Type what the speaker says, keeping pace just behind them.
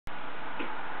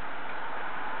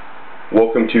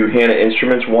Welcome to Hanna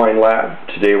Instruments Wine Lab.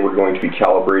 Today we're going to be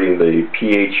calibrating the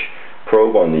pH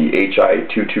probe on the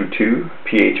HI2222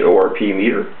 pH ORP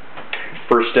meter.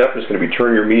 First step is going to be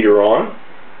turn your meter on.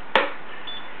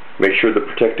 Make sure the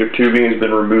protective tubing has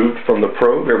been removed from the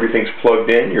probe. Everything's plugged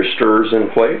in. Your stirrer's in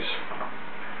place.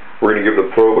 We're going to give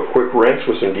the probe a quick rinse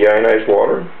with some deionized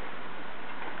water.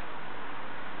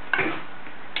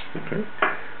 Okay.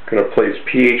 Going to place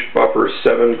pH buffer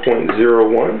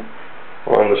 7.01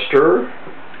 on the stirrer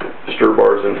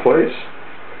bar is in place,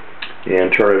 and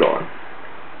turn it on.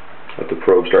 Let the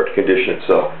probe start to condition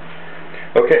itself.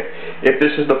 Okay, if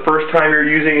this is the first time you're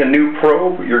using a new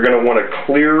probe, you're going to want to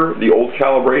clear the old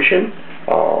calibration.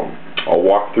 I'll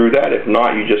walk through that. If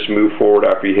not, you just move forward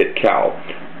after you hit cal.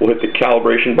 We'll hit the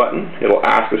calibration button. It'll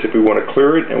ask us if we want to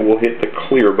clear it, and we'll hit the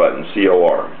clear button,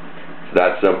 C-O-R. It's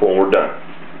that simple, and we're done.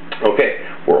 Okay,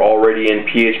 we're already in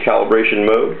pH calibration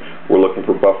mode. We're looking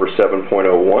for buffer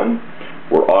 7.01.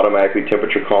 We're automatically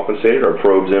temperature compensated. Our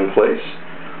probe's in place.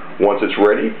 Once it's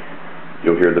ready,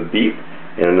 you'll hear the beep,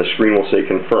 and the screen will say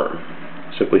confirm.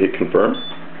 Simply hit confirm.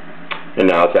 And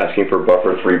now it's asking for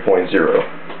buffer 3.0.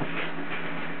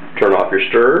 Turn off your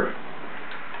stirrer.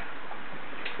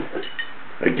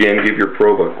 Again, give your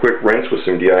probe a quick rinse with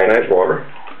some deionized water.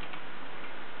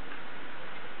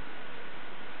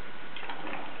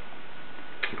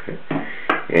 Okay.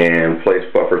 And place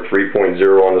buffer 3.0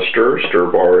 on the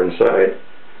stirrer bar inside.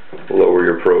 Lower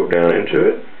your probe down into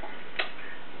it.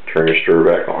 Turn your stirrer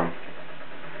back on.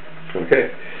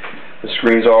 Okay. The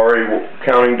screen's already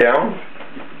counting down.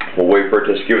 We'll wait for it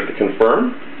to give it the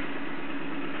confirm.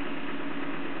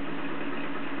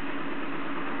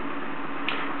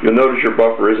 You'll notice your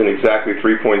buffer isn't exactly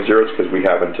 3.0. It's because we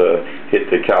haven't hit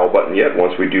the cal button yet.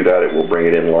 Once we do that, it will bring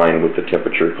it in line with the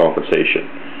temperature compensation.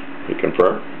 Hit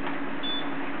confirm.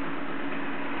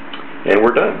 And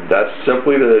we're done. That's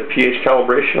simply the pH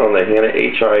calibration on the Hanna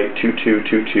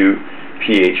HI2222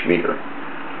 pH meter.